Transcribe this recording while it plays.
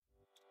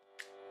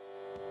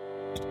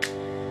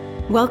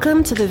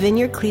Welcome to the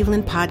Vineyard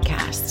Cleveland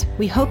podcast.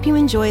 We hope you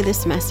enjoy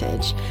this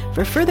message.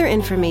 For further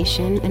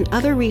information and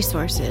other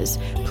resources,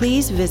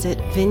 please visit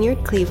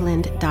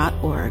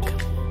vineyardcleveland.org.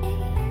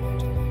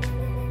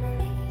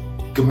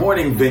 Good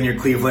morning, Vineyard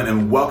Cleveland,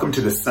 and welcome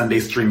to the Sunday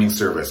streaming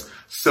service.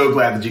 So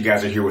glad that you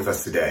guys are here with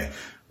us today.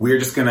 We're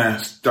just going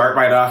to start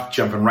right off,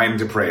 jumping right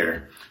into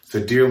prayer. So,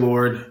 dear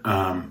Lord,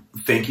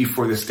 thank you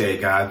for this day,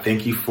 God.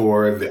 Thank you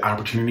for the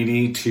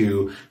opportunity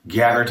to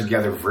gather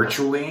together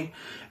virtually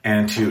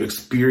and to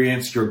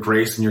experience your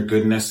grace and your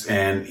goodness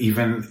and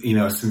even,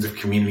 a sense of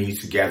community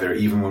together,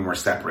 even when we're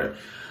separate.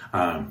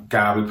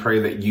 God, we pray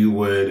that you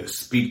would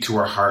speak to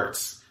our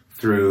hearts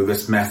through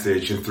this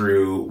message and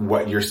through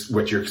what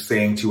you're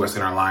saying to us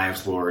in our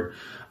lives, Lord.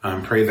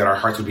 Pray that our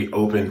hearts would be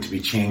open to be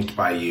changed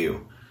by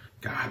you.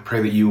 God,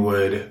 pray that you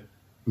would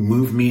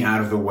move me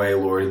out of the way,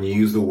 Lord, and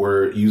use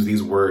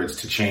these words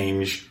to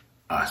change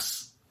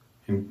us.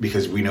 And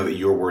because we know that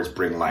your words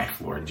bring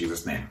life, Lord, in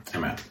Jesus' name.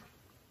 Amen.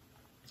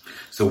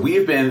 So we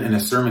have been in a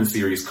sermon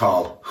series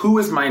called Who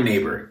is My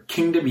Neighbor?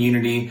 Kingdom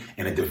Unity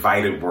in a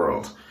Divided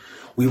World.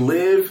 We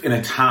live in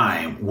a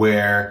time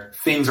where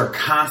things are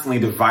constantly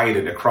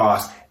divided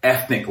across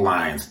ethnic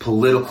lines,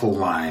 political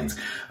lines,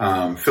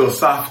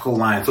 philosophical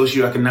lines,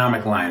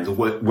 socioeconomic lines,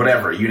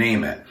 whatever, you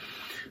name it.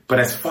 But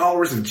as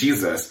followers of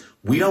Jesus,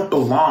 we don't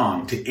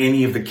belong to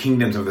any of the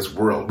kingdoms of this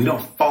world. We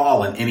don't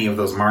fall in any of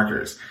those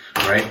markers,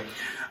 right?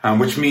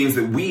 Which means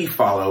that we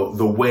follow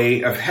the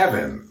way of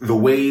heaven, the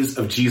ways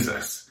of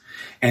Jesus.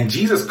 And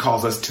Jesus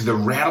calls us to the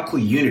radical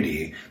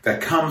unity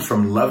that comes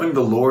from loving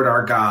the Lord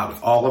our God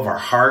with all of our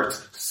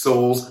hearts,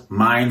 souls,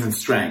 minds, and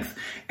strength,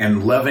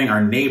 and loving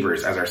our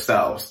neighbors as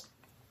ourselves.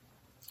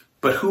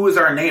 But who is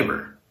our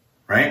neighbor,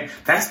 right?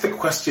 That's the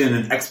question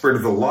an expert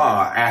of the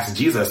law asked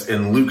Jesus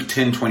in Luke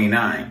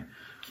 10:29.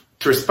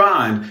 To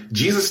respond,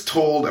 Jesus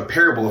told a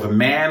parable of a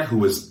man who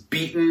was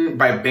beaten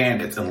by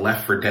bandits and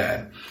left for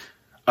dead.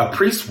 A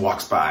priest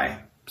walks by,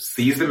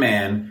 sees the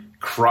man,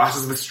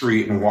 crosses the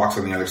street, and walks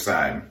on the other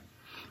side.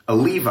 A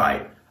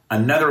Levite,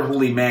 another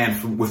holy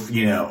man with,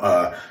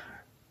 a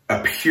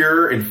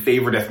pure and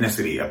favored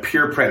ethnicity, a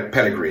pure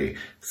pedigree,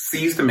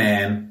 sees the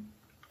man,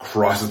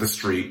 crosses the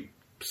street,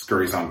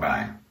 scurries on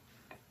by.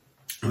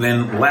 And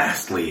then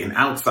lastly, an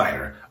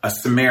outsider, a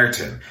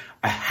Samaritan,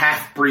 a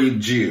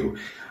half-breed Jew,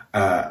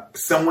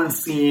 someone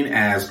seen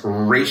as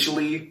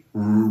racially,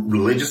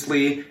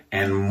 religiously,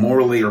 and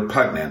morally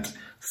repugnant,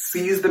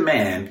 sees the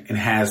man and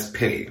has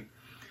pity.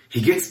 He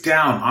gets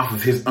down off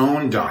of his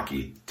own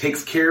donkey,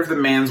 takes care of the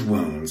man's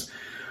wounds,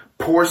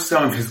 pours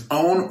some of his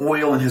own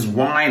oil and his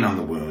wine on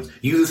the wounds,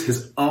 uses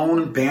his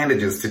own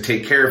bandages to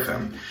take care of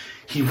him.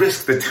 He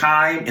risks the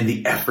time and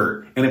the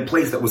effort in a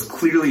place that was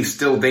clearly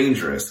still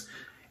dangerous.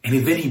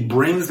 And then he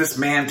brings this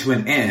man to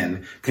an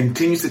inn,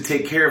 continues to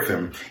take care of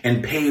him,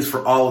 and pays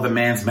for all of the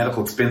man's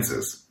medical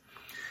expenses.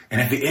 And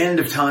at the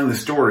end of telling the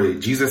story,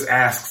 Jesus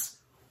asks,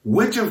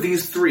 which of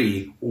these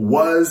three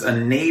was a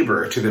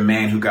neighbor to the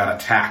man who got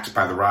attacked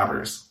by the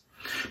robbers?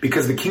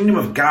 Because the kingdom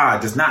of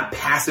God does not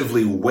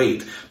passively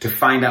wait to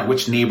find out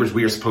which neighbors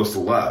we are supposed to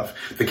love.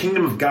 The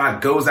kingdom of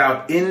God goes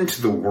out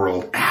into the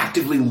world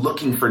actively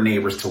looking for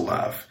neighbors to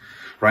love,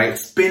 right?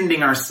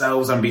 Spending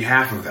ourselves on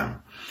behalf of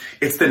them.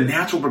 It's the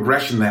natural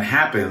progression that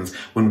happens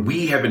when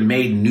we have been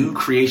made new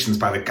creations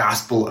by the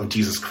gospel of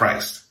Jesus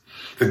Christ.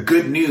 The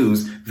good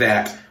news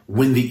that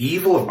when the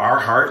evil of our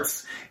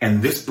hearts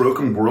and this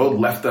broken world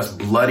left us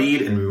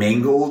bloodied and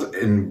mangled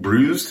and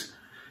bruised,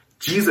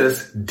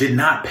 Jesus did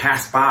not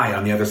pass by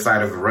on the other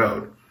side of the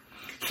road.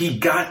 He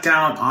got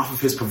down off of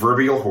his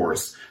proverbial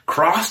horse,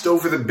 crossed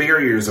over the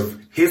barriers of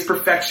his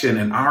perfection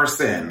and our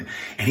sin,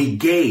 and he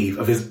gave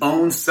of his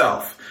own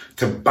self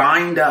to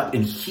bind up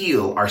and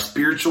heal our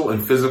spiritual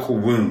and physical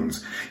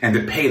wounds and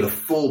to pay the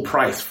full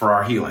price for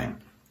our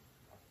healing.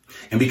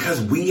 And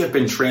because we have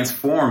been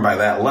transformed by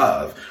that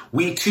love,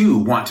 we too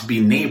want to be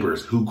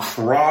neighbors who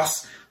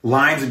cross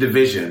lines of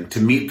division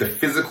to meet the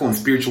physical and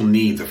spiritual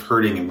needs of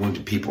hurting and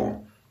wounded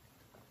people.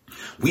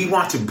 We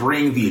want to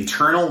bring the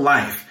eternal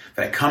life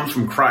that comes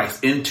from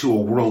Christ into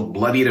a world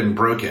bloodied and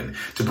broken,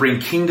 to bring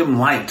kingdom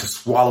light to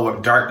swallow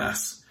up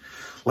darkness.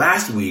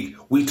 Last week,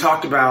 we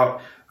talked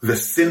about the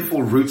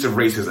sinful roots of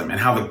racism and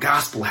how the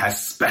gospel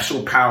has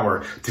special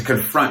power to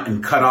confront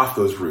and cut off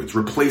those roots,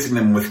 replacing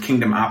them with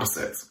kingdom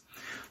opposites.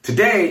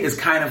 Today is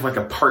kind of like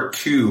a part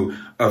 2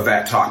 of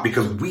that talk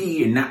because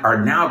we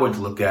are now going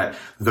to look at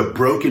the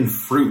broken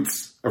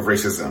fruits of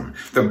racism,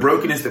 the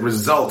brokenness that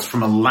results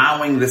from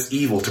allowing this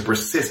evil to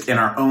persist in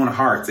our own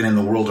hearts and in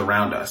the world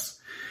around us.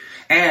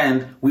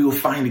 And we will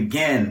find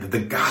again that the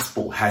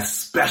gospel has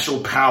special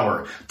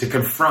power to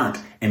confront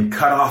and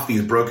cut off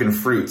these broken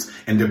fruits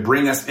and to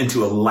bring us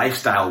into a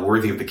lifestyle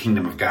worthy of the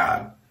kingdom of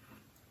God.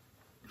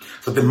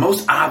 So the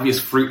most obvious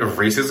fruit of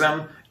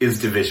racism is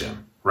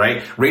division.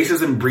 Right?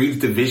 Racism breeds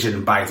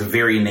division by its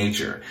very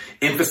nature,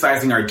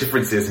 emphasizing our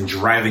differences and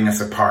driving us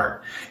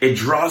apart. It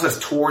draws us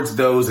towards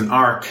those in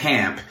our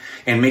camp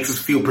and makes us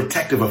feel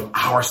protective of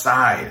our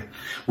side,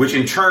 which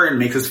in turn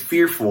makes us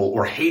fearful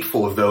or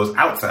hateful of those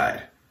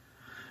outside.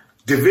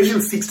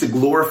 Division seeks to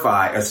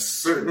glorify a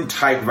certain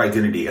type of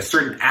identity, a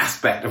certain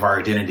aspect of our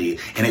identity,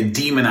 and it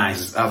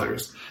demonizes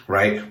others,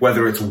 right?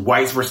 Whether it's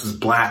whites versus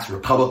blacks,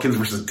 Republicans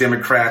versus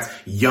Democrats,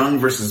 young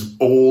versus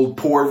old,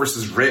 poor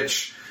versus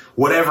rich,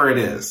 whatever it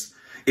is.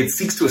 It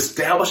seeks to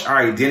establish our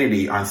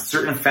identity on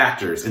certain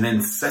factors and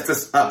then sets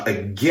us up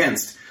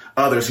against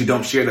others who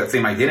don't share that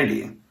same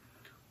identity.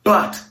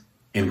 But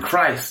in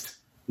Christ,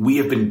 we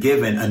have been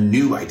given a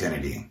new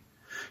identity.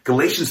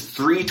 Galatians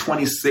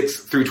 3:26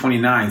 through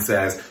 29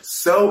 says,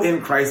 "So in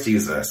Christ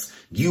Jesus,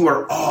 you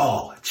are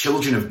all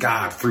children of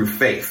God through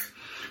faith.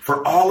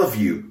 For all of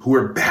you who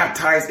are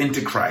baptized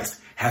into Christ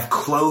have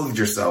clothed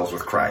yourselves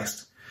with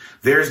Christ.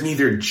 There is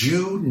neither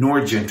Jew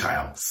nor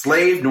Gentile,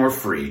 slave nor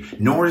free,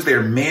 nor is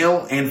there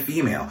male and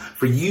female,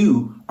 for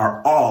you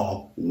are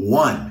all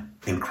one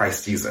in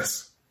Christ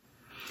Jesus."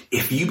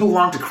 If you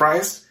belong to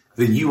Christ,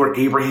 then you are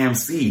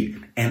Abraham's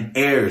seed and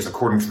heirs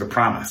according to the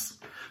promise.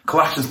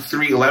 Colossians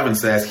 3:11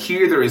 says,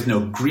 "Here there is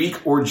no Greek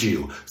or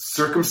Jew,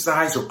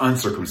 circumcised or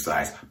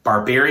uncircumcised,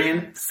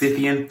 barbarian,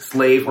 Scythian,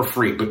 slave or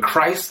free, but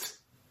Christ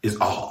is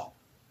all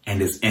and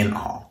is in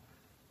all."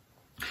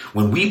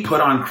 When we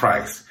put on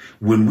Christ,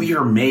 when we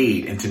are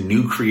made into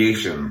new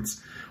creations,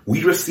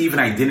 we receive an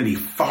identity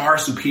far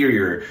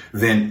superior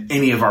than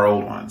any of our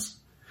old ones.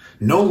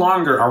 No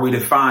longer are we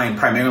defined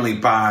primarily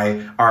by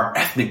our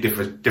ethnic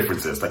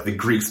differences, like the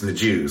Greeks and the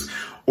Jews,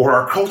 or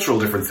our cultural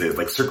differences,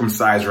 like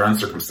circumcised or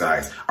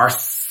uncircumcised, our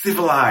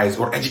civilized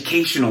or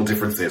educational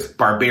differences,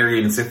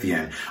 barbarian and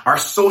Scythian, our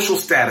social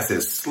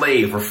statuses,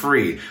 slave or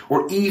free,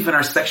 or even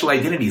our sexual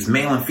identities,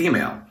 male and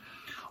female.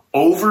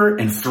 Over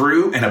and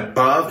through and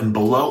above and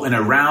below and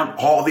around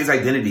all these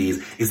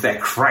identities is that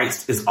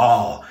Christ is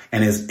all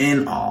and is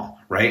in all,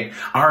 right?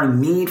 Our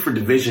need for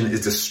division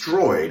is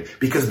destroyed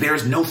because there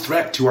is no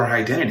threat to our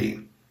identity.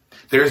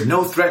 There is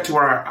no threat to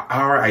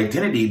our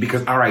identity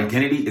because our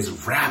identity is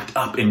wrapped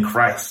up in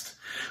Christ,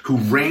 who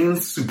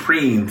reigns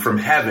supreme from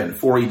heaven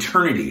for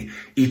eternity,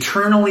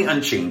 eternally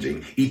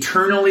unchanging,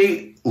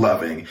 eternally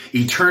loving,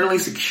 eternally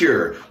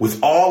secure,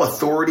 with all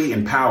authority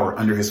and power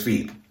under his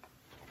feet.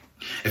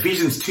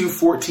 Ephesians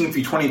 2:14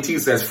 through 22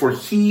 says, "For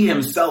he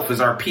himself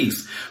is our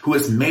peace, who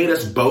has made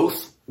us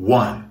both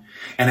one,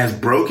 and has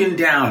broken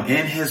down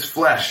in his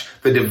flesh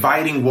the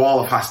dividing wall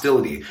of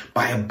hostility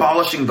by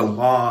abolishing the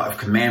law of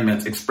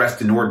commandments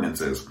expressed in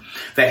ordinances,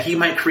 that he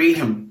might create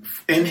him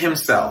in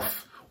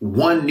himself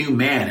one new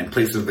man in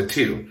place of the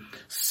two,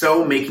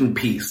 so making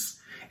peace,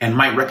 and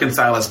might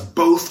reconcile us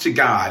both to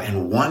God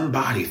in one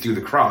body through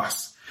the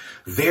cross,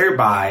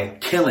 thereby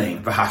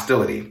killing the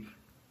hostility.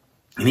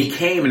 And he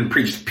came and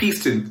preached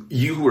peace to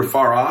you who are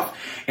far off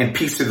and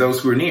peace to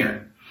those who are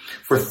near.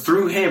 For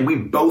through him we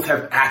both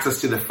have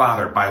access to the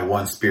Father by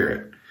one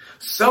Spirit.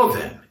 So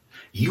then,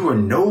 you are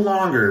no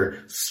longer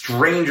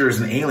strangers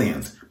and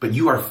aliens, but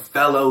you are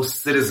fellow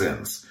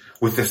citizens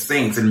with the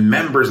saints and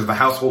members of the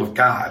household of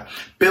God,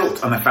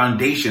 built on the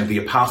foundation of the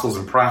apostles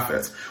and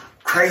prophets,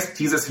 Christ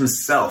Jesus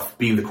himself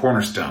being the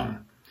cornerstone,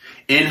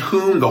 in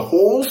whom the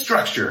whole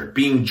structure,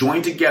 being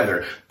joined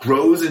together,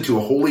 grows into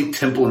a holy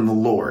temple in the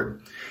Lord.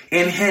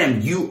 In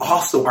him, you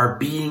also are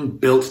being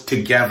built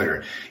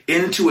together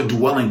into a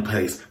dwelling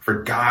place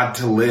for God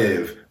to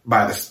live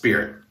by the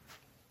Spirit.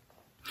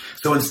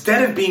 So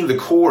instead of being the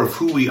core of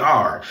who we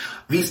are,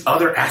 these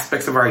other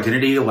aspects of our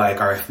identity,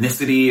 like our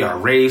ethnicity, our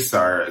race,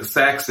 our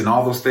sex, and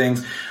all those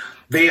things,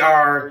 they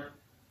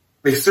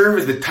serve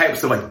as the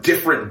types of like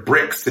different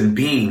bricks and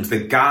beams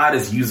that God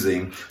is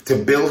using to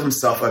build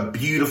himself a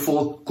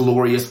beautiful,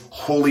 glorious,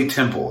 holy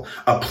temple,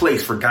 a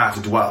place for God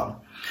to dwell.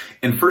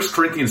 In 1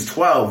 Corinthians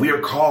 12, we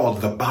are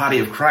called the body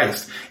of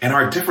Christ, and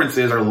our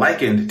differences are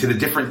likened to the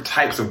different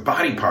types of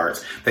body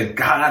parts that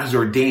God has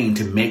ordained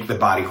to make the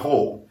body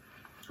whole,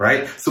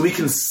 right? So we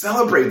can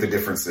celebrate the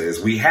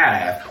differences we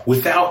have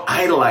without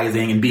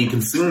idolizing and being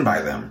consumed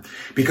by them,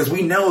 because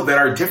we know that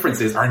our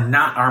differences are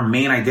not our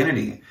main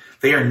identity.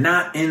 They are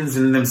not ends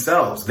in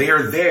themselves. They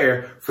are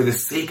there for the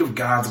sake of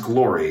God's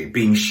glory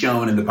being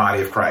shown in the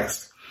body of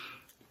Christ.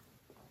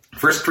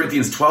 1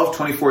 Corinthians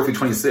 12:24 through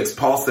 26,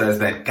 Paul says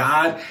that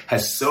God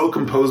has so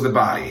composed the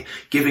body,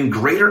 giving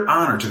greater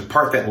honor to the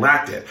part that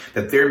lacked it,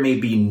 that there may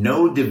be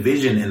no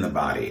division in the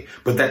body,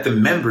 but that the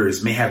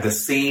members may have the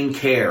same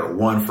care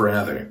one for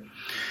another.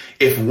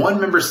 If one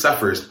member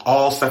suffers,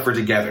 all suffer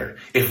together.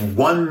 If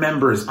one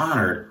member is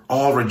honored,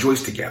 all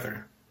rejoice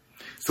together.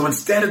 So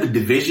instead of the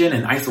division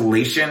and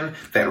isolation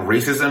that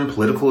racism,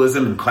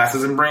 politicalism, and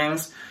classism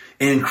brings,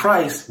 in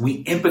Christ,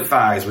 we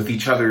empathize with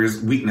each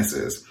other's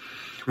weaknesses.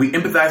 We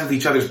empathize with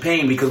each other's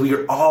pain because we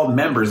are all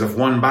members of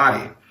one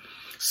body.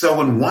 So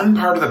when one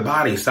part of the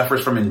body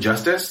suffers from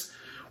injustice,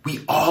 we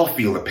all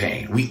feel the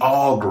pain. We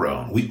all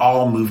groan. We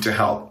all move to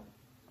help.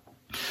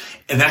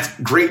 And that's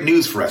great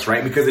news for us,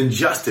 right? Because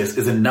injustice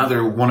is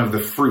another one of the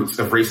fruits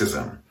of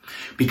racism.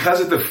 Because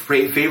of the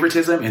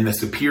favoritism and the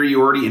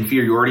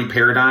superiority-inferiority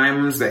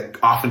paradigms that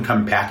often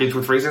come packaged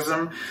with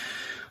racism,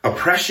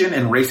 oppression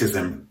and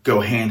racism go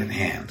hand in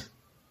hand.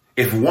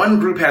 If one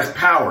group has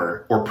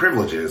power or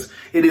privileges,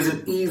 it is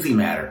an easy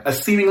matter, a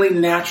seemingly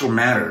natural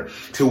matter,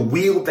 to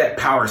wield that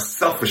power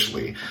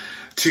selfishly,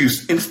 to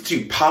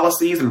institute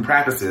policies and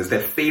practices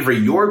that favor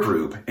your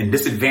group and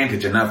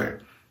disadvantage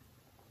another.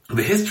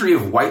 The history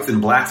of whites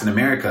and blacks in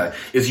America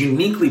is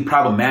uniquely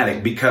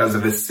problematic because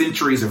of the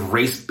centuries of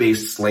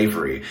race-based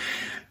slavery,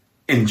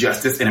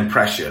 injustice, and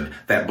oppression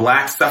that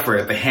blacks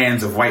suffered at the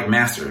hands of white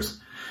masters,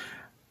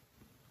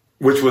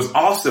 which was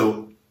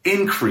also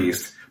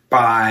increased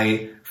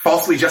by,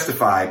 falsely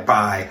justified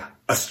by,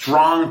 a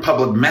strong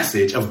public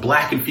message of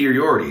black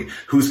inferiority,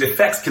 whose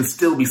effects can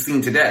still be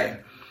seen today.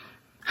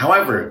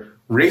 However,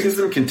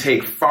 racism can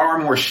take far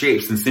more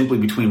shapes than simply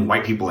between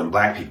white people and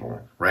black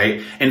people,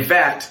 right? In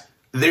fact,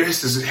 there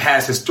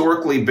has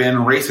historically been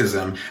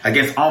racism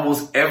against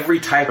almost every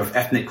type of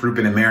ethnic group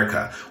in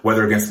America,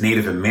 whether against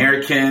Native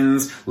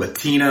Americans,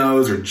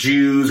 Latinos, or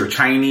Jews, or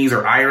Chinese,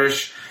 or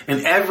Irish.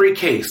 In every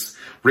case,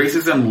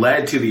 racism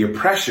led to the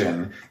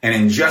oppression and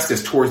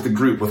injustice towards the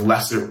group with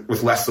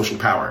less social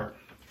power.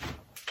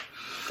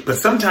 But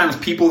sometimes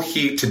people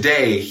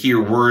today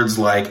hear words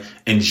like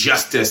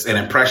injustice and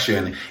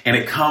oppression, and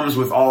it comes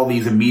with all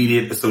these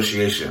immediate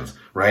associations,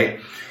 right?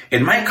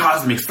 It might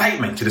cause them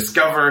excitement to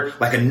discover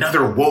like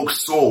another woke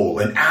soul,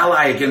 an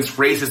ally against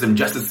racism,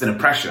 justice, and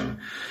oppression.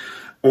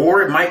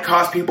 Or it might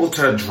cause people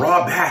to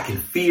draw back in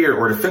fear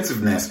or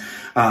defensiveness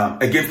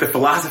against the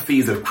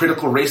philosophies of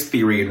critical race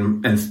theory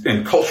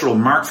and cultural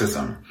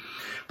Marxism.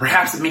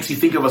 Perhaps it makes you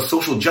think of a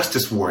social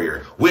justice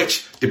warrior,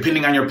 which,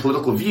 depending on your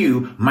political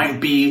view, might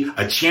be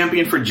a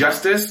champion for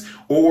justice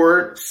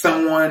or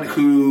someone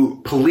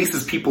who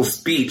polices people's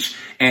speech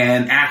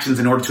and actions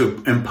in order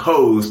to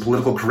impose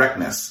political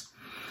correctness.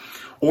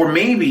 Or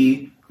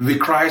maybe the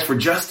cries for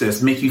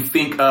justice make you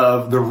think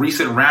of the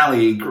recent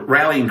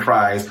rallying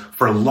cries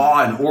for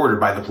law and order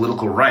by the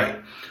political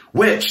right,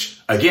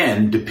 which,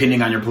 again,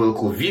 depending on your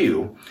political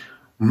view,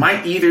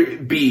 might either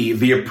be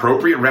the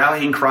appropriate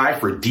rallying cry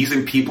for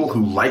decent people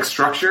who like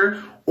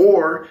structure,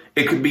 or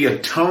it could be a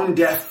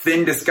tone-deaf,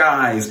 thin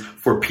disguise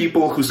for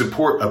people who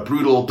support a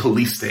brutal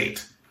police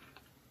state.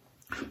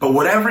 But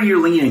whatever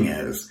your leaning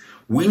is,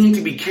 we need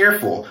to be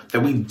careful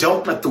that we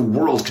don't let the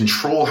world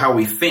control how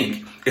we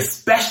think,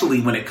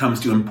 especially when it comes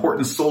to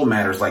important soul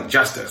matters like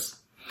justice.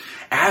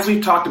 As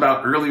we've talked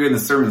about earlier in the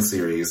sermon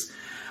series,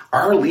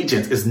 our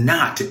allegiance is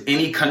not to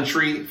any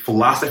country,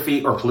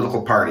 philosophy, or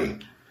political party.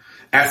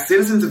 As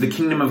citizens of the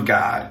kingdom of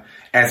God,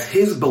 as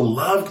his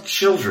beloved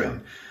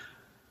children,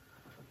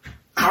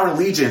 our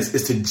allegiance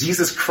is to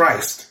Jesus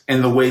Christ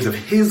and the ways of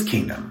his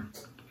kingdom.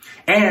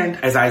 And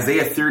as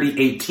Isaiah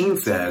 30:18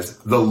 says,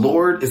 the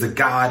Lord is a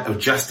God of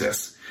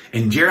justice.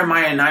 In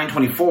Jeremiah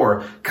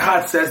 9:24,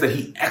 God says that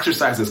he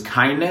exercises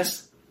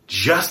kindness,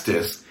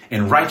 justice,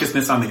 and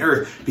righteousness on the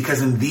earth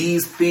because in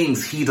these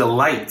things he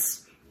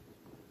delights.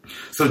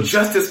 So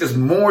justice is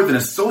more than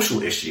a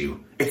social issue.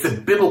 It's a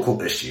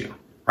biblical issue.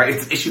 Right?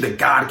 It's an issue that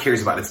God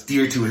cares about. It's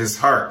dear to his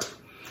heart.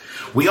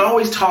 We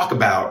always talk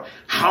about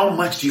how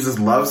much Jesus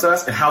loves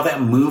us and how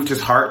that moved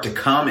his heart to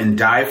come and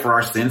die for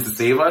our sins to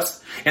save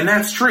us. And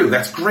that's true.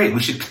 That's great. We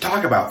should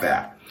talk about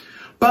that.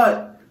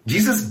 But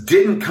Jesus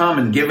didn't come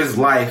and give his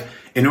life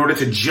in order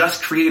to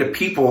just create a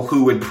people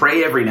who would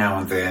pray every now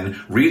and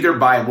then, read their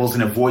Bibles,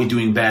 and avoid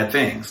doing bad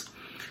things.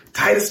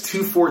 Titus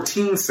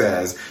 2:14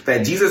 says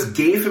that Jesus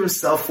gave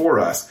himself for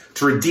us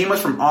to redeem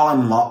us from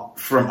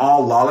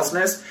all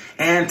lawlessness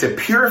and to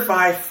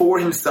purify for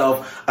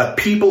himself a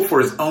people for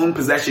his own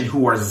possession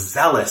who are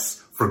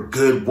zealous for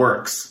good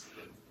works.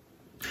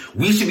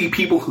 We should be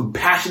people who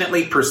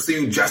passionately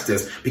pursue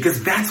justice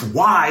because that's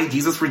why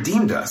Jesus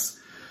redeemed us,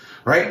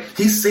 right?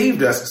 He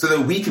saved us so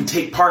that we can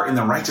take part in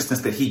the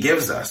righteousness that he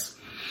gives us.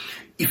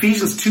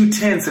 Ephesians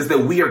 2:10 says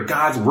that we are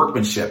God's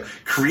workmanship,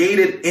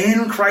 created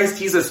in Christ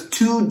Jesus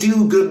to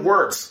do good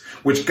works,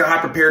 which God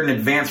prepared in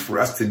advance for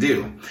us to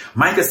do.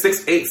 Micah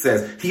 6:8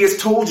 says, he has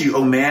told you,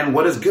 O man,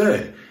 what is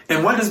good.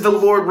 And what does the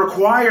Lord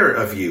require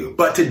of you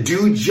but to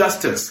do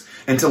justice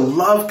and to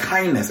love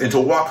kindness and to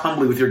walk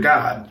humbly with your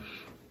God?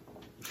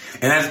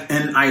 And as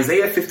in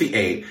Isaiah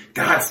 58,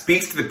 God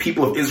speaks to the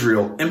people of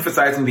Israel,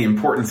 emphasizing the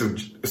importance of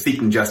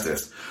seeking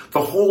justice. The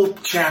whole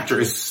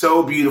chapter is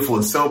so beautiful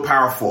and so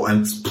powerful,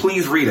 and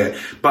please read it.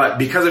 But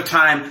because of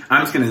time,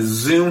 I'm just going to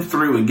zoom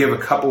through and give a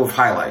couple of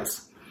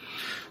highlights.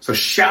 So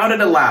shout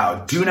it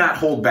aloud. Do not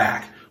hold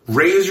back.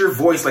 Raise your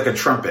voice like a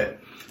trumpet.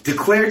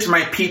 Declare to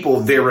my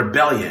people their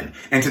rebellion,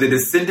 and to the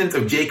descendants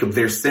of Jacob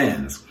their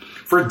sins.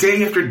 For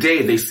day after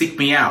day they seek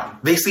me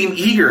out. They seem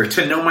eager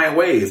to know my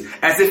ways,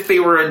 as if they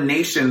were a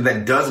nation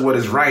that does what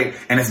is right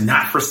and has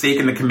not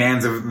forsaken the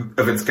commands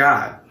of its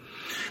God.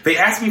 They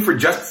ask me for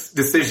just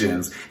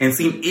decisions and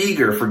seem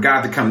eager for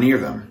God to come near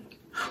them.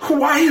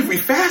 Why have we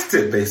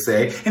fasted, they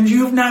say, and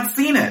you have not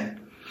seen it?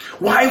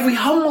 Why have we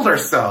humbled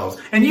ourselves,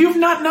 and you have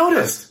not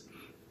noticed?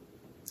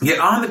 Yet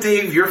on the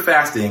day of your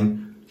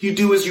fasting, you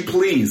do as you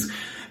please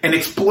and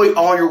exploit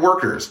all your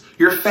workers.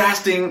 Your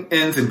fasting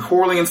ends in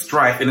quarreling and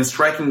strife and in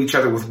striking each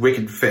other with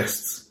wicked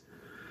fists.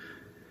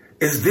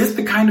 Is this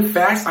the kind of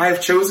fast I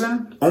have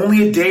chosen?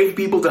 Only a day for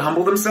people to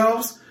humble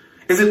themselves?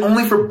 Is it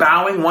only for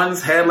bowing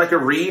one's head like a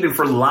reed and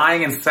for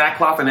lying in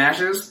sackcloth and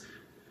ashes?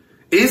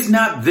 Is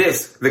not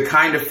this the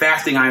kind of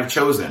fasting I have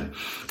chosen?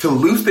 To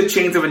loose the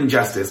chains of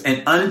injustice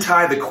and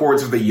untie the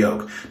cords of the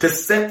yoke, to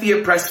set the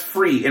oppressed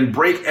free and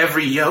break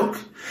every yoke?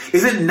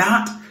 Is it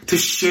not to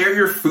share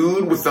your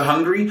food with the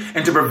hungry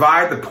and to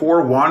provide the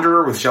poor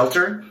wanderer with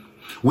shelter?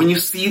 When you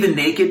see the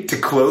naked, to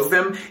clothe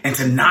them and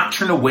to not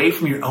turn away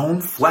from your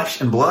own flesh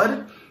and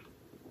blood?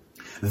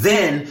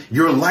 Then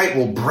your light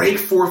will break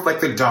forth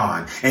like the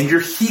dawn, and your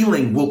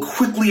healing will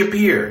quickly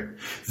appear.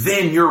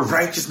 Then your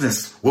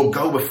righteousness will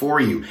go before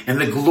you, and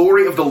the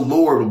glory of the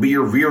Lord will be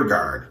your rear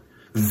guard.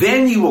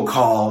 Then you will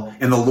call,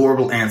 and the Lord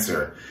will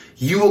answer.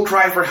 You will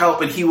cry for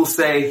help, and he will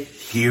say,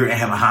 here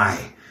am I.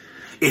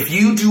 If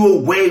you do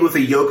away with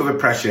the yoke of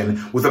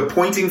oppression, with a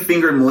pointing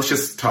finger and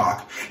malicious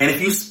talk, and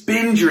if you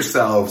spend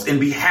yourselves in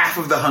behalf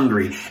of the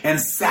hungry and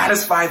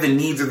satisfy the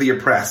needs of the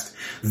oppressed,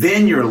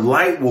 then your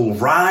light will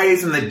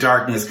rise in the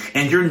darkness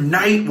and your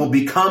night will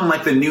become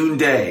like the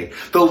noonday.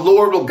 The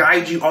Lord will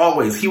guide you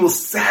always. He will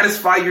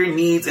satisfy your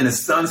needs in a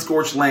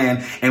sun-scorched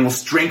land and will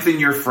strengthen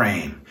your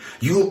frame.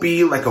 You will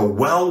be like a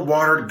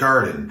well-watered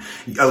garden,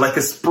 like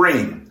a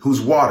spring whose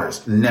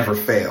waters never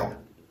fail.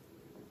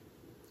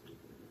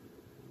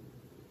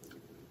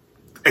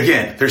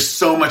 Again, there's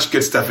so much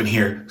good stuff in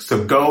here.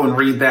 So go and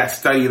read that,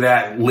 study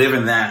that, live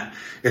in that.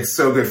 It's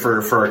so good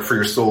for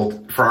your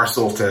soul, for our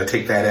souls to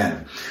take that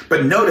in.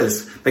 But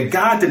notice that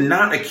God did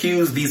not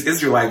accuse these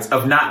Israelites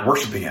of not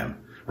worshiping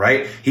him,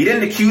 right? He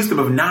didn't accuse them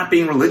of not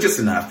being religious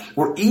enough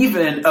or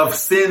even of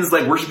sins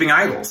like worshiping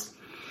idols.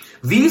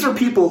 These are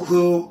people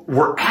who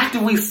were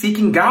actively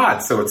seeking God,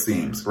 so it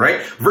seems,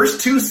 right?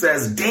 Verse 2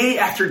 says, day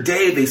after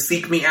day they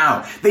seek me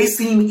out. They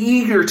seem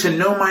eager to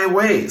know my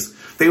ways.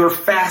 They were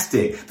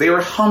fasting. They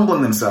were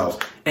humbling themselves.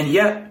 And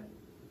yet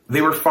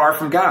they were far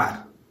from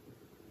God.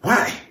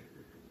 Why?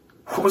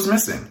 What was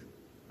missing?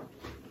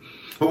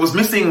 What was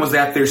missing was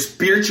that their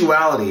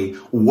spirituality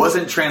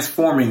wasn't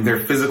transforming their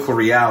physical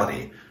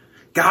reality.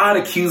 God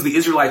accused the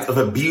Israelites of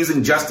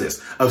abusing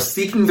justice, of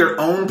seeking their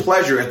own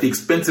pleasure at the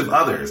expense of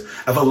others,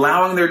 of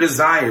allowing their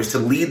desires to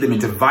lead them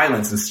into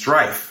violence and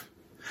strife.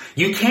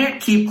 You can't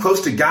keep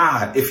close to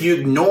God if you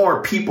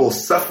ignore people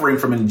suffering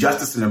from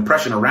injustice and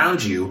oppression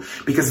around you,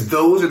 because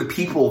those are the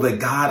people that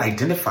God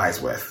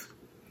identifies with.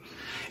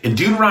 In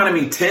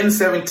Deuteronomy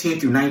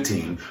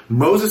 10:17-19,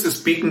 Moses is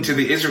speaking to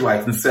the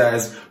Israelites and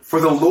says, for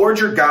the Lord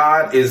your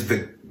God is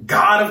the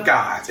God of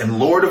gods and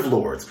Lord of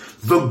lords,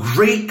 the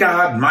great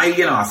God,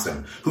 mighty and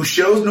awesome, who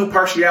shows no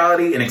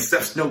partiality and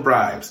accepts no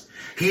bribes.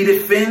 He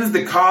defends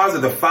the cause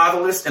of the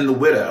fatherless and the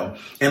widow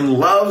and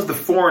loves the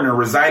foreigner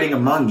residing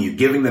among you,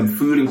 giving them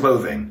food and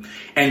clothing.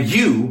 And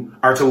you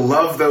are to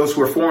love those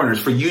who are foreigners,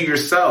 for you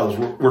yourselves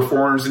were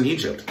foreigners in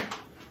Egypt.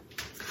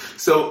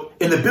 So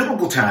in the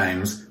biblical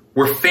times,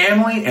 where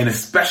family and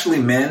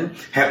especially men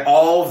had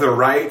all the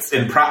rights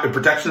and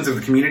protections of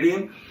the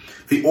community,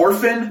 the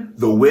orphan,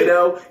 the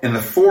widow, and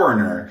the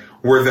foreigner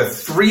were the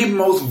three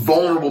most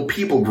vulnerable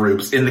people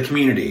groups in the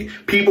community.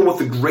 People with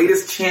the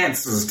greatest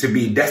chances to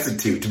be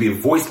destitute, to be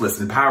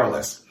voiceless and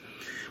powerless.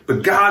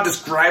 But God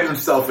describes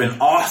himself in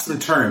awesome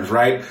terms,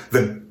 right?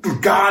 The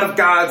God of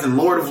gods and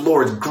Lord of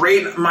lords,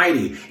 great and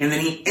mighty. And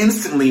then he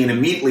instantly and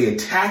immediately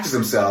attaches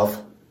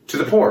himself to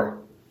the poor.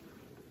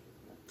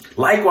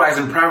 Likewise,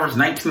 in Proverbs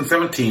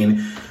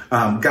 19:17,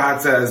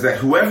 God says that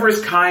whoever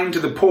is kind to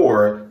the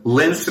poor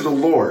lends to the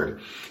Lord,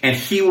 and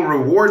he will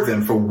reward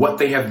them for what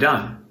they have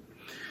done.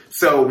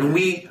 So when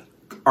we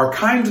are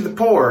kind to the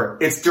poor,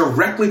 it's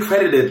directly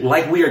credited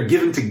like we are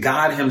giving to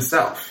God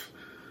himself.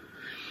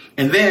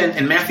 And then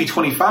in Matthew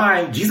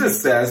 25,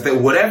 Jesus says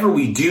that whatever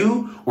we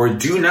do or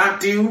do not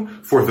do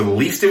for the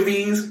least of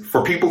these,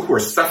 for people who are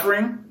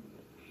suffering,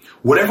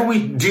 whatever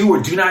we do or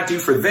do not do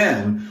for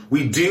them,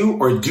 we do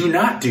or do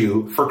not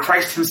do for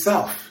Christ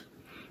himself.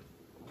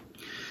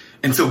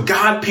 And so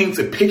God paints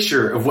a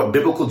picture of what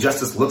biblical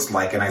justice looks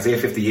like in Isaiah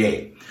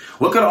 58.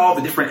 Look at all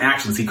the different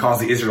actions he calls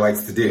the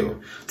Israelites to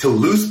do. To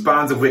loose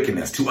bonds of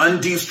wickedness, to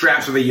undo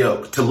straps of the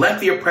yoke, to let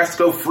the oppressed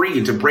go free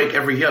and to break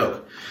every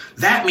yoke.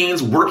 That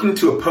means working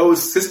to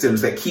oppose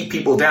systems that keep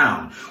people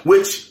down,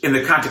 which in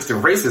the context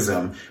of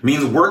racism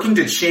means working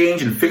to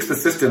change and fix the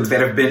systems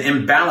that have been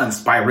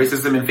imbalanced by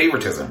racism and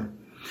favoritism.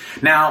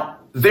 Now,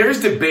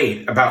 there's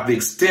debate about the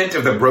extent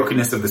of the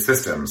brokenness of the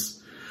systems,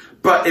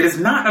 but it is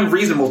not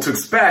unreasonable to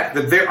expect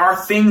that there are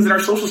things in our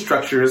social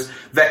structures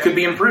that could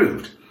be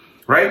improved,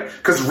 right?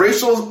 Because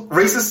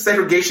racist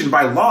segregation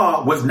by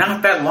law was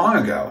not that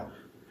long ago.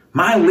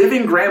 My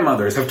living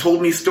grandmothers have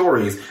told me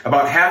stories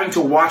about having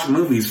to watch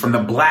movies from the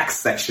black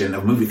section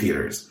of movie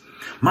theaters.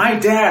 My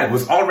dad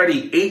was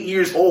already 8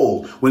 years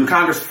old when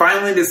Congress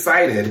finally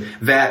decided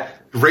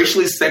that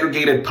racially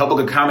segregated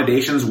public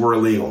accommodations were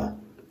illegal.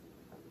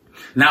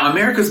 Now,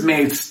 America's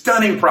made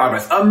stunning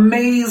progress,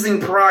 amazing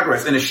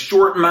progress in a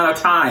short amount of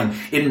time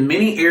in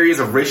many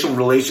areas of racial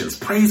relations.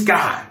 Praise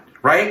God,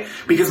 right?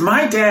 Because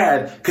my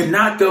dad could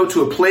not go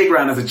to a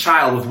playground as a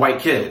child with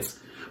white kids.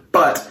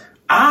 But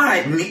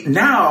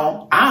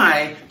Now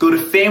I go to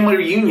family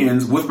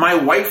reunions with my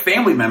white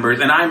family members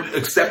and I'm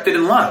accepted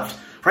and loved,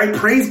 right?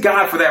 Praise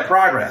God for that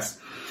progress.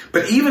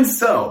 But even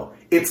so,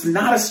 it's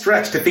not a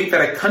stretch to think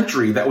that a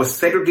country that was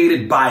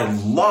segregated by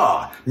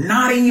law,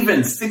 not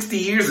even 60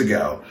 years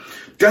ago,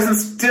 doesn't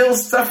still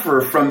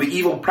suffer from the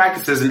evil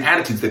practices and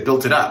attitudes that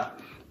built it up.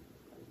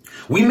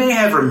 We may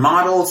have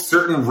remodeled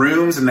certain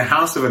rooms in the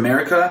House of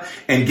America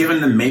and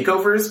given them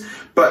makeovers,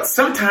 but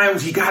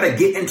sometimes you gotta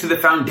get into the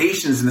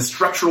foundations and the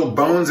structural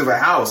bones of a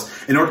house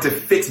in order to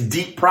fix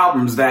deep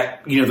problems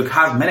that, the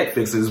cosmetic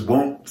fixes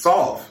won't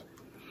solve.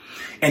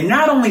 And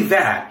not only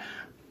that,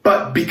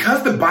 but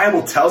because the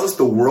Bible tells us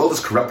the world is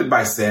corrupted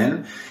by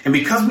sin, and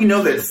because we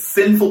know that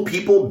sinful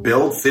people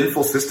build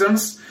sinful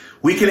systems,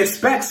 we can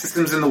expect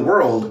systems in the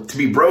world to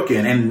be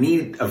broken and in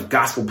need of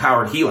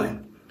gospel-powered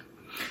healing.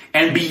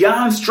 And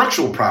beyond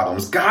structural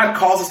problems, God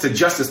calls us to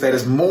justice that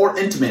is more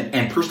intimate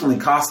and personally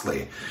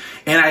costly.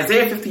 In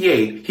Isaiah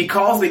 58, he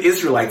calls the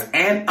Israelites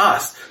and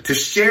us to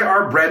share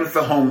our bread with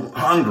the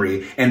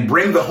hungry and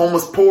bring the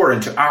homeless poor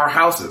into our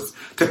houses,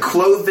 to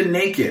clothe the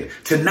naked,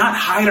 to not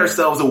hide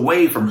ourselves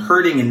away from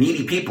hurting and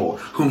needy people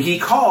whom he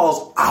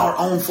calls our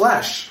own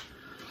flesh,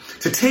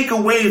 to take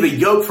away the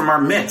yoke from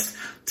our midst,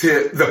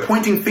 to the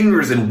pointing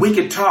fingers and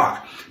wicked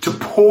talk, to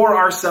pour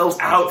ourselves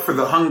out for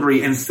the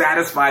hungry and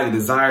satisfy the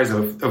desires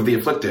of the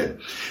afflicted.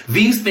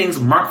 These things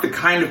mark the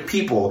kind of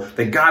people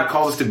that God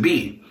calls us to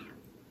be.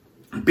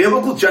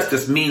 Biblical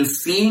justice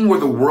means seeing where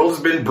the world has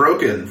been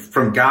broken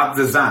from God's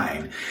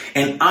design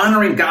and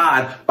honoring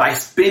God by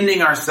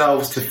spending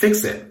ourselves to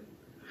fix it.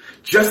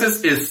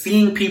 Justice is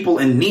seeing people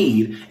in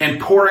need and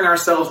pouring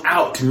ourselves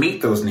out to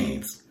meet those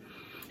needs.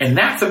 And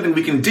that's something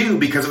we can do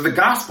because of the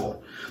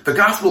gospel. The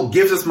gospel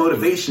gives us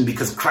motivation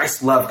because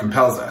Christ's love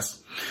compels us.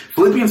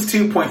 Philippians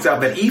 2 points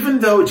out that even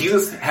though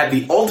Jesus had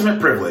the ultimate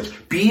privilege,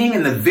 being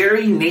in the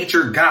very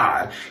nature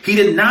God, he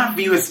did not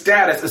view his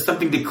status as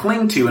something to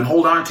cling to and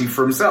hold on to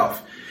for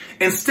himself.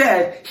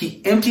 Instead,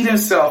 he emptied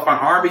himself on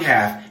our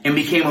behalf and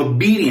became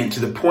obedient to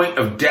the point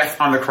of death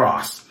on the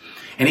cross.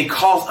 And he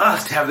calls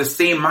us to have the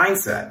same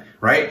mindset,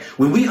 right?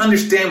 When we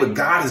understand what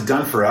God has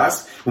done for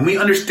us, when we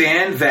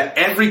understand that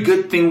every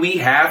good thing we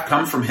have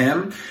comes from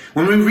him,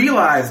 when we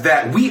realize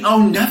that we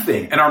own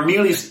nothing and are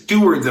merely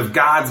stewards of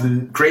God's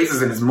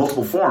graces in his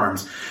multiple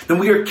forms, then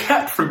we are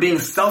kept from being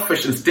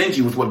selfish and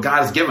stingy with what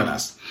God has given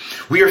us.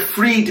 We are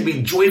free to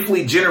be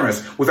joyfully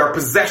generous with our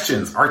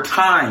possessions, our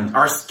time,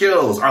 our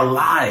skills, our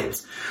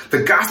lives.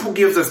 The gospel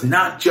gives us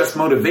not just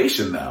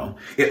motivation, though.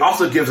 It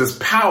also gives us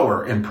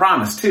power and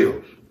promise,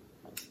 too.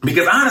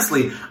 Because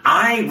honestly,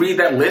 I read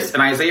that list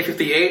in Isaiah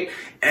 58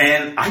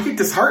 and I get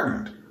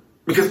disheartened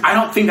because I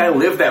don't think I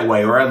live that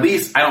way, or at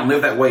least I don't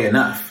live that way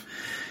enough.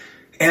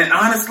 And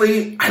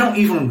honestly, I don't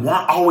even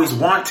always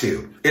want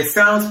to. It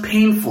sounds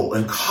painful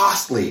and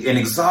costly and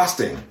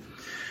exhausting.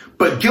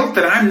 But guilt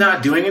that I'm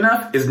not doing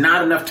enough is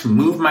not enough to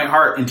move my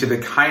heart into the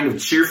kind of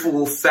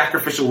cheerful,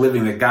 sacrificial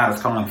living that God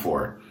is calling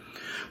for.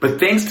 But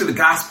thanks to the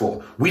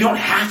gospel, we don't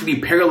have to be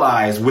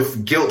paralyzed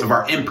with guilt of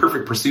our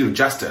imperfect pursuit of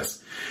justice.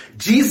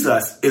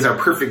 Jesus is our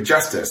perfect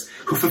justice,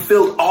 who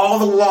fulfilled all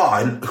the law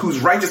and whose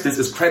righteousness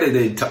is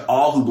credited to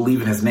all who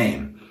believe in his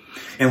name.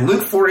 In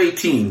Luke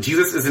 4:18,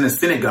 Jesus is in a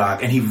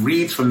synagogue and he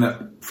reads from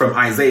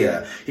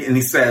Isaiah, and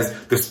he says,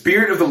 "The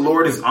Spirit of the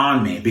Lord is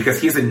on me because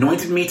he has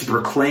anointed me to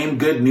proclaim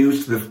good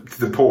news to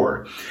the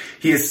poor.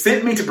 He has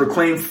sent me to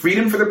proclaim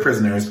freedom for the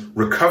prisoners,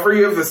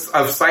 recovery of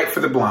sight for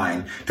the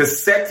blind, to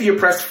set the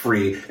oppressed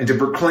free, and to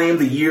proclaim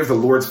the year of the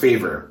Lord's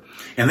favor."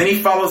 And then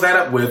he follows that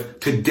up with,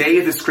 "Today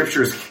the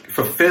scripture is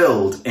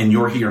fulfilled in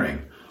your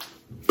hearing."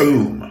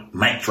 Boom.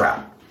 Mic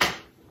drop.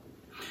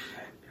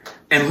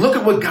 And look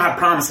at what God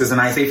promises in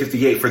Isaiah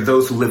 58 for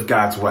those who live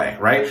God's way,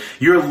 right?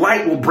 Your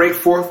light will break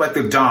forth like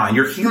the dawn.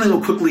 Your healing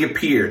will quickly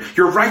appear.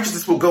 Your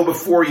righteousness will go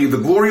before you. The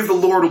glory of the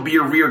Lord will be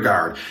your rear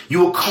guard. You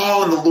will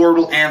call and the Lord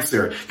will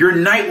answer. Your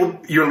light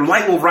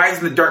will rise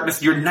in the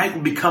darkness. Your night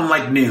will become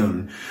like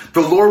noon. The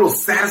Lord will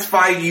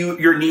satisfy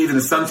your needs, and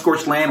the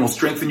sun-scorched land will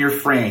strengthen your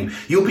frame.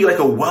 You'll be like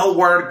a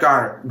well-watered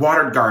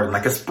garden,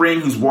 like a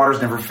spring whose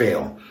waters never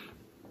fail.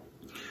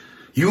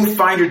 You will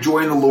find your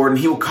joy in the Lord, and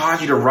he will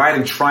cause you to ride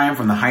in triumph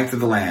on the heights of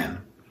the land.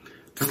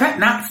 Does that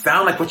not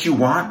sound like what you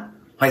want?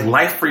 Like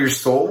life for your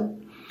soul?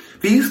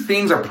 These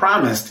things are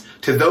promised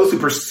to those who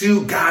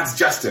pursue God's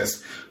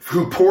justice,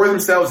 who pour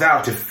themselves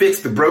out to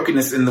fix the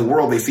brokenness in the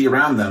world they see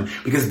around them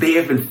because they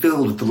have been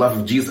filled with the love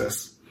of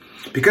Jesus.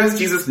 Because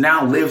Jesus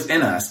now lives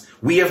in us,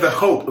 we have the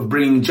hope of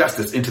bringing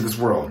justice into this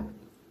world.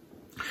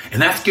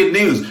 And that's good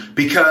news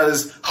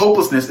because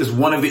hopelessness is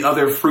one of the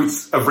other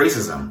fruits of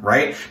racism,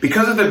 right?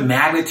 Because of the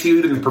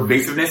magnitude and the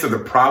pervasiveness of the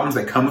problems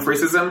that come with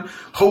racism,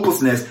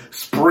 hopelessness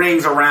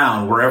springs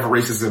around wherever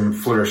racism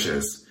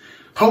flourishes.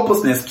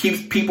 Hopelessness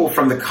keeps people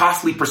from the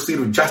costly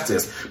pursuit of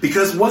justice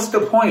because what's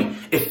the point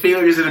if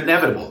failure is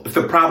inevitable, if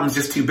the problem's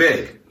just too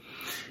big?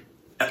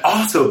 And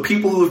also,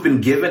 people who have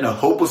been given a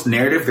hopeless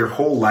narrative their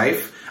whole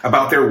life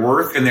about their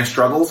worth and their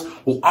struggles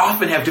will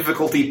often have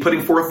difficulty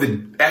putting forth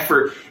the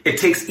effort it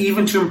takes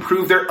even to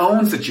improve their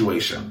own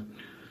situation.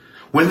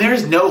 When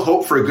there's no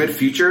hope for a good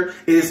future,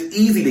 it is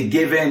easy to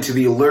give in to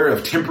the allure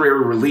of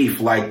temporary relief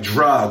like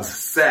drugs,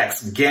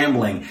 sex,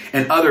 gambling,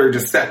 and other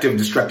deceptive,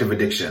 destructive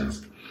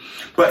addictions.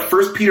 But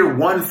 1 Peter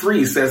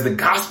 1:3 says the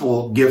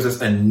gospel gives us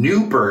a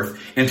new birth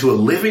into a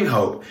living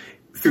hope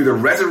through the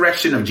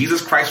resurrection of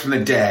Jesus Christ from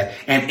the dead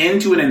and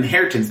into an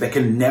inheritance that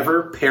can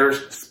never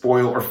perish,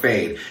 spoil, or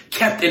fade,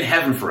 kept in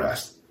heaven for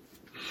us.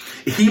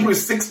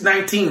 Hebrews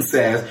 6:19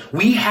 says,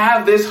 we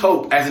have this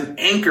hope as an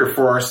anchor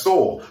for our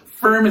soul,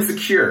 firm and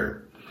secure.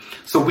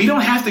 So we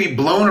don't have to be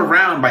blown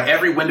around by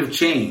every wind of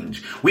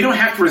change. We don't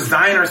have to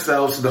resign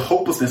ourselves to the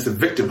hopelessness of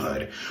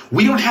victimhood.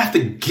 We don't have to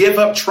give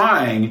up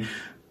trying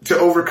to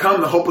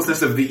overcome the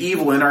hopelessness of the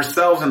evil in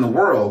ourselves and the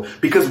world,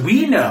 because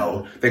we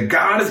know that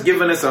God has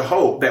given us a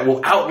hope that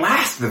will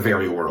outlast the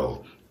very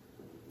world.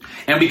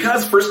 And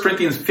because 1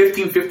 Corinthians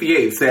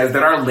 15:58 says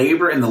that our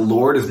labor in the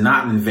Lord is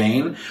not in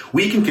vain,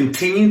 we can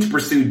continue to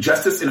pursue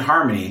justice and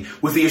harmony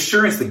with the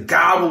assurance that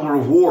God will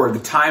reward the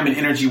time and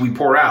energy we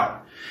pour out.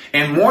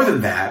 And more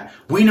than that,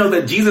 we know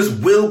that Jesus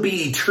will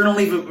be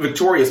eternally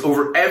victorious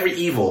over every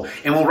evil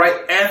and will right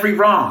every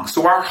wrong.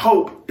 So our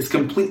hope is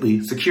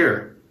completely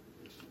secure.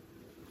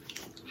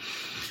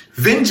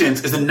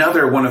 Vengeance is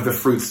another one of the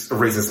fruits of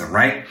racism,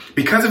 right?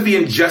 Because of the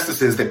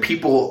injustices that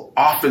people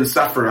often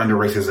suffer under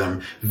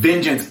racism,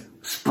 vengeance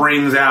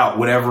springs out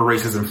whatever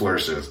racism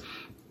flourishes.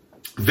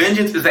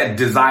 Vengeance is that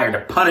desire to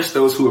punish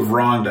those who have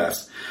wronged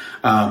us,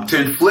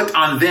 to inflict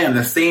on them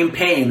the same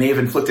pain they've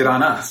inflicted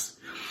on us.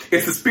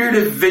 It's the spirit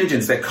of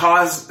vengeance that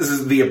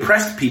causes the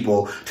oppressed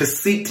people to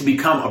seek to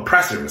become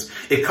oppressors.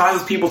 It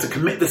causes people to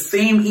commit the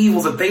same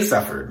evils that they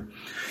suffered.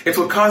 It's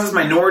what causes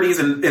minorities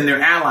and their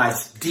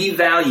allies to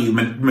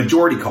devalue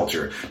majority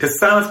culture, to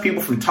silence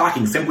people from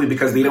talking simply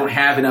because they don't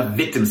have enough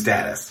victim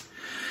status.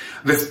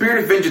 The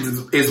spirit of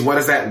vengeance is what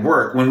is at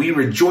work when we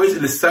rejoice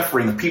in the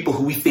suffering of people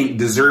who we think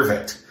deserve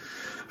it.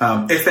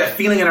 It's that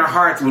feeling in our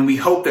hearts when we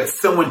hope that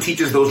someone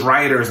teaches those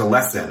rioters a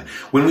lesson,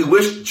 when we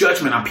wish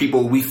judgment on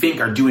people we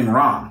think are doing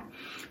wrong.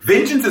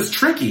 Vengeance is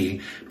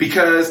tricky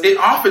because it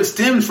often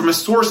stems from a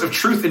source of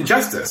truth and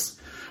justice,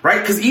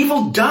 right? Because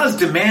evil does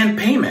demand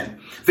payment.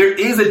 There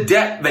is a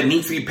debt that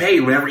needs to be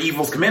paid whenever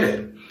evil is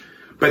committed.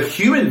 But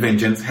human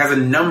vengeance has a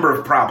number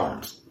of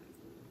problems.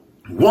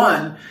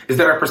 One is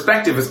that our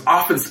perspective is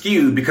often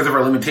skewed because of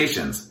our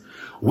limitations.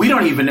 We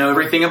don't even know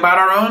everything about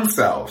our own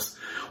selves.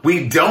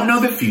 We don't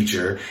know the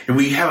future, and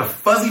we have a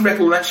fuzzy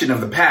recollection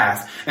of the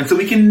past, and so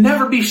we can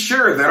never be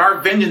sure that our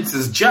vengeance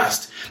is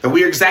just, that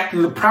we are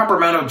exacting the proper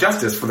amount of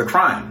justice for the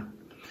crime.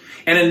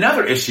 And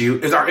another issue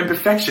is our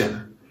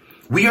imperfection.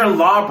 We are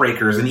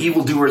lawbreakers and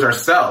evildoers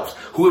ourselves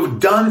who have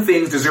done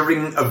things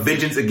deserving of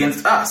vengeance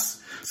against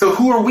us. So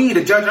who are we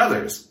to judge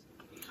others?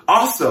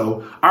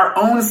 Also, our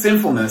own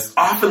sinfulness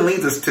often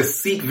leads us to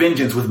seek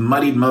vengeance with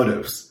muddied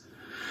motives.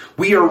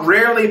 We are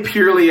rarely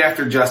purely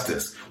after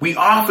justice. We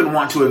often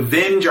want to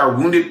avenge our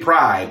wounded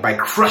pride by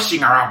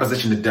crushing our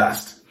opposition to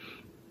dust.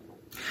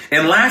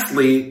 And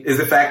lastly is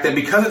the fact that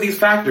because of these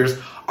factors,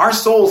 our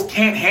souls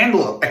can't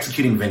handle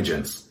executing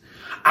vengeance.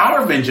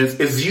 Our vengeance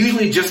is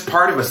usually just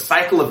part of a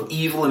cycle of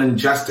evil and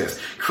injustice,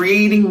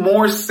 creating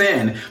more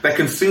sin that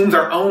consumes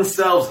our own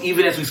selves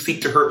even as we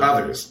seek to hurt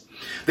others.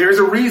 There is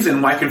a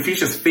reason why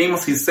Confucius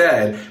famously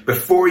said,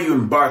 before you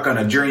embark on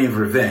a journey of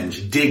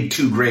revenge, dig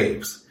 2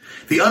 graves.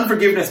 The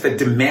unforgiveness that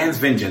demands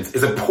vengeance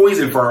is a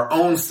poison for our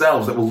own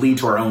selves that will lead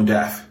to our own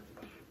death.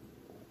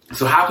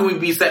 So how can we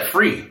be set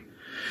free?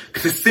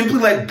 To simply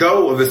let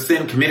go of the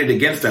sin committed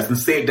against us and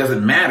say it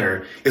doesn't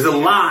matter is a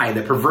lie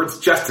that perverts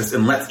justice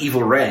and lets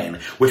evil reign,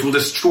 which will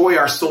destroy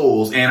our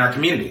souls and our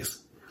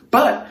communities.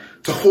 But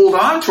to hold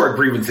on to our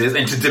grievances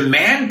and to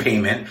demand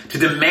payment, to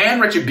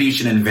demand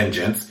retribution and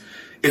vengeance,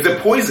 is a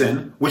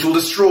poison which will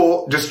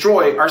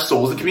destroy our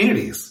souls and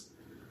communities.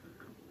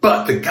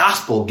 But the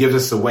gospel gives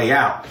us a way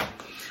out.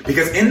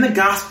 Because in the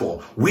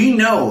gospel, we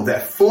know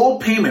that full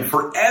payment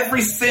for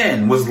every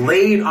sin was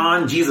laid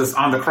on Jesus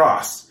on the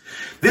cross.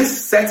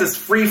 This sets us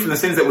free from the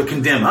sins that would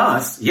condemn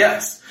us,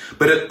 yes,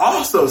 but it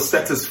also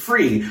sets us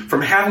free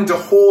from having to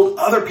hold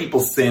other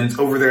people's sins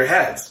over their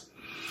heads.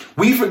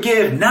 We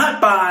forgive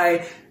not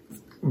by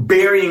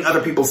burying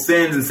other people's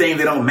sins and saying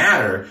they don't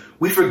matter.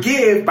 We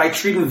forgive by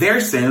treating their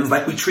sins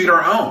like we treat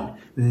our own,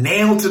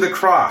 nailed to the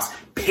cross,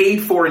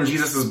 paid for in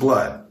Jesus'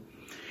 blood.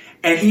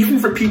 And even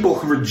for people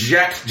who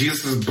reject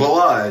Jesus'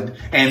 blood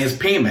and his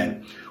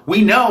payment,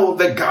 we know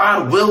that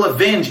God will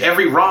avenge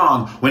every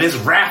wrong when his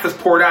wrath is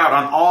poured out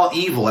on all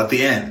evil at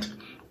the end.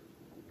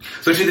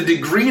 So to the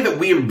degree that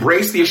we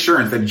embrace the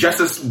assurance that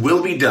justice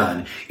will be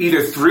done,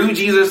 either through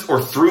Jesus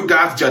or through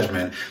God's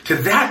judgment, to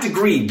that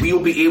degree we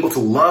will be able to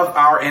love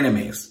our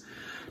enemies,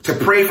 to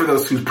pray for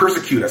those who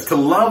persecute us, to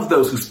love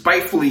those who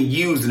spitefully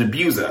use and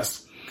abuse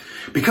us.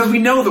 Because we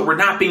know that we're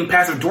not being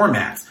passive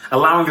doormats,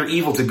 allowing their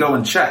evil to go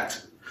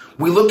unchecked.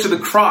 We look to the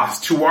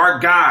cross, to our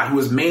God who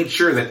has made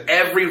sure that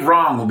every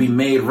wrong will be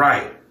made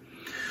right.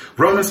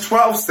 Romans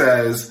 12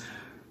 says,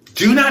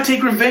 "Do not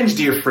take revenge,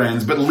 dear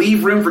friends, but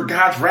leave room for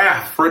God's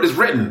wrath, for it is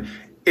written,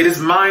 It is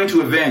mine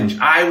to avenge.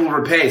 I will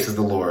repay, says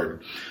the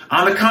Lord.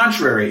 On the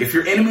contrary, if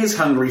your enemy is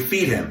hungry,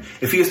 feed him.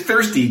 If he is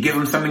thirsty, give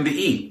him something to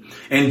eat.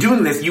 And in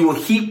doing this, you will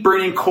heap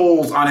burning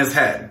coals on his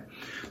head.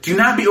 Do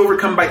not be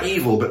overcome by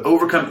evil, but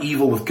overcome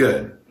evil with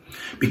good.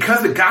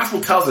 Because the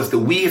gospel tells us that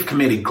we have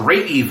committed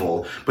great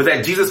evil, but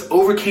that Jesus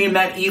overcame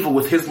that evil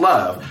with his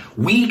love,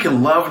 we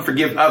can love and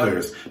forgive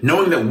others,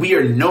 knowing that we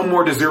are no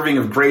more deserving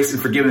of grace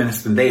and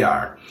forgiveness than they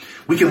are.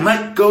 We can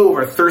let go of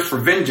our thirst for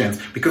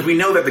vengeance because we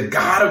know that the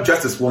God of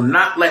justice will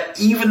not let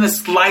even the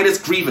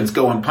slightest grievance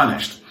go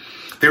unpunished.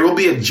 There will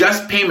be a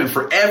just payment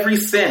for every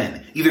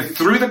sin, either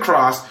through the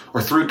cross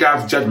or through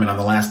God's judgment on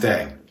the last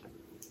day.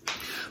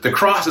 The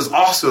cross is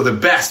also the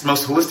best,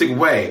 most holistic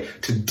way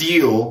to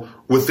deal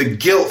with the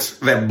guilt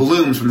that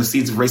blooms from the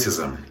seeds of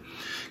racism.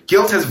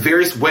 Guilt has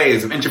various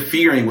ways of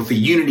interfering with the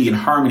unity and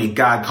harmony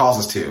God calls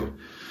us to.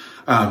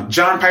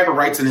 John Piper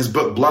writes in his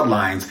book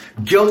Bloodlines,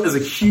 guilt is a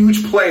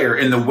huge player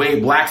in the way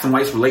blacks and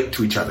whites relate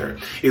to each other.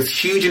 It's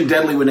huge and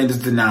deadly when it is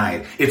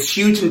denied. It's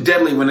huge and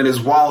deadly when it is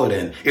wallowed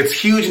in. It's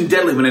huge and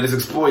deadly when it is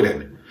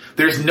exploited.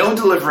 There's no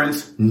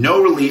deliverance,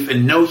 no relief,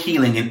 and no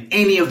healing in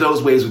any of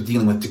those ways of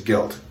dealing with the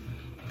guilt.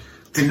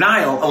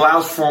 Denial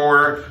allows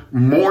for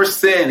more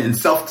sin and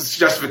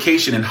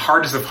self-justification and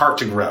hardness of heart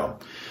to grow.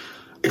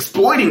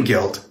 Exploiting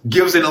guilt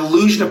gives an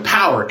illusion of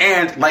power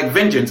and, like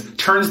vengeance,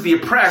 turns the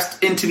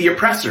oppressed into the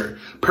oppressor,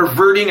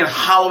 perverting and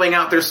hollowing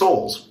out their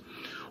souls.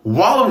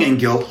 Wallowing in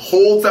guilt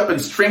holds up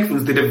and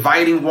strengthens the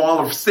dividing wall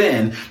of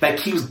sin that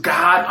keeps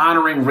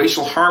God-honoring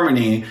racial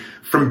harmony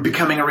from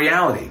becoming a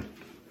reality.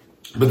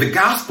 But the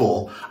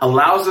gospel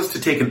allows us to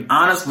take an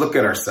honest look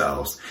at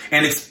ourselves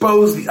and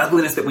expose the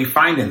ugliness that we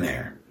find in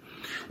there.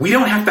 We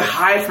don't have to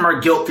hide from our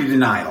guilt through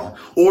denial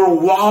or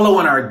wallow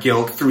in our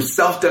guilt through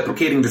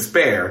self-deprecating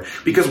despair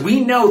because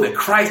we know that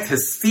Christ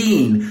has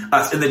seen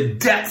us in the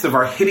depths of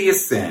our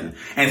hideous sin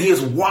and he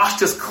has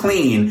washed us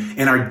clean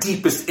in our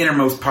deepest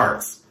innermost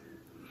parts.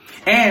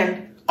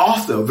 And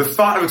also the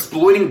thought of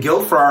exploiting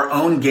guilt for our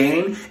own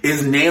gain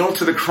is nailed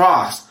to the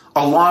cross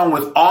along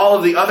with all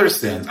of the other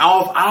sins,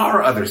 all of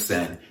our other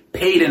sin,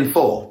 paid in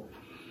full.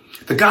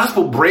 The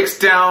gospel breaks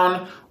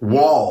down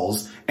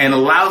walls and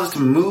allows us to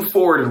move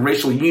forward in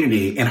racial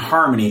unity and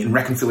harmony and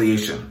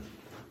reconciliation.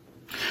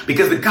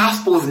 Because the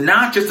gospel is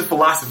not just a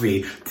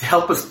philosophy to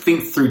help us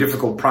think through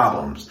difficult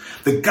problems.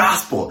 The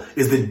gospel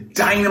is the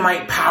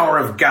dynamite power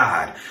of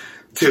God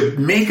to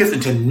make us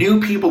into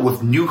new people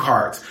with new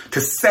hearts,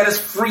 to set us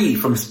free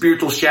from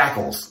spiritual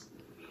shackles.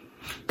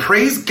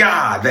 Praise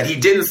God that he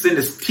didn't send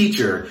his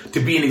teacher to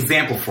be an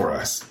example for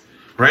us,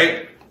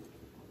 right?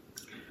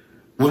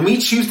 When we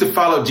choose to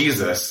follow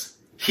Jesus,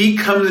 he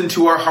comes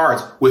into our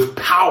hearts with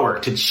power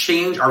to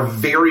change our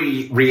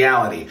very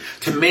reality,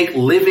 to make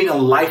living a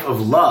life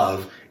of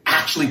love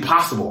actually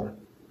possible.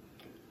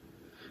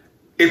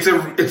 It's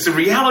a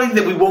reality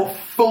that we won't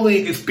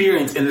fully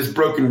experience in this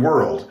broken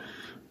world.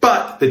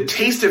 But the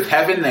taste of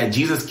heaven that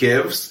Jesus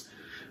gives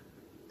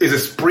is a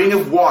spring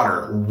of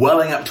water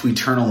welling up to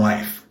eternal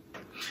life.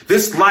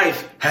 This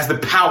life has the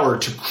power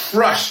to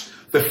crush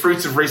the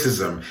fruits of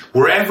racism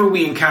wherever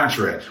we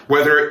encounter it,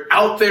 whether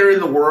out there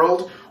in the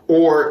world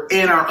or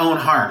in our own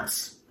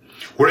hearts.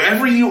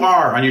 Wherever you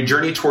are on your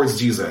journey towards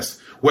Jesus,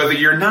 whether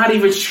you're not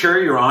even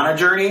sure you're on a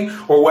journey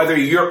or whether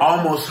you're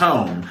almost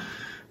home,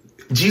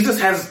 Jesus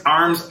has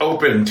arms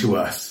open to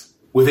us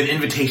with an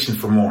invitation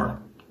for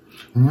more.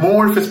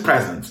 More of his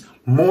presence,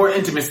 more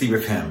intimacy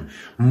with him,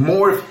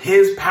 more of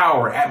his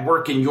power at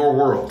work in your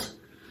world.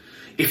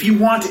 If you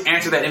want to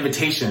answer that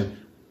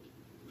invitation,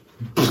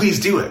 please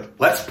do it.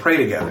 Let's pray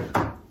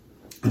together.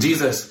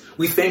 Jesus,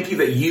 we thank you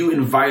that you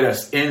invite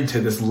us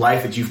into this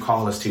life that you've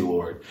called us to,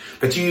 Lord.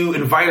 That you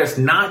invite us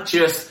not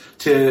just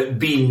to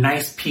be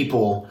nice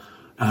people.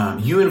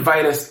 You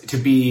invite us to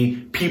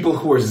be people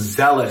who are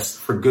zealous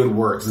for good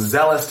works,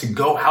 zealous to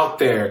go out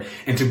there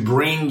and to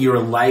bring your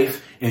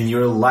life and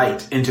your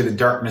light into the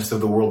darkness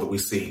of the world that we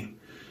see.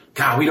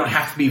 God, we don't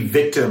have to be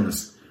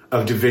victims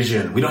of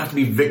division. We don't have to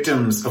be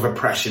victims of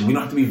oppression. We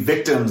don't have to be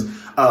victims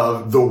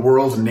of the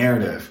world's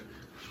narrative.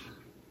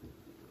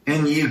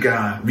 In you,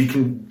 God,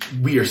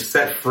 we are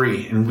set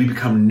free and we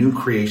become new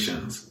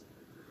creations.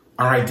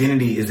 Our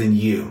identity is in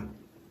you.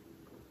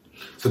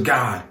 So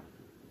God,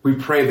 we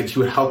pray that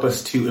you would help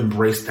us to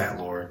embrace that,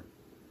 Lord.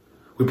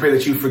 We pray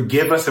that you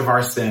forgive us of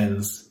our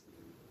sins.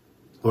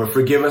 Lord,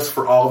 forgive us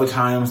for all the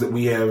times that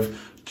we have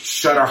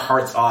shut our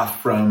hearts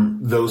off from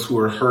those who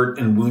are hurt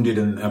and wounded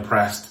and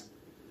oppressed.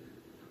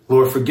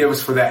 Lord, forgive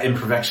us for that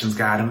imperfections,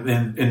 God,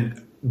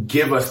 and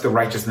give us the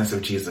righteousness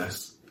of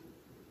Jesus.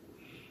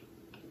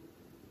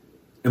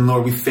 And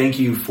Lord, we thank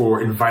you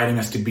for inviting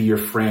us to be your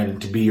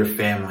friend, to be your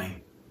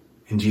family.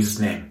 In Jesus'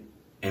 name,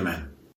 amen.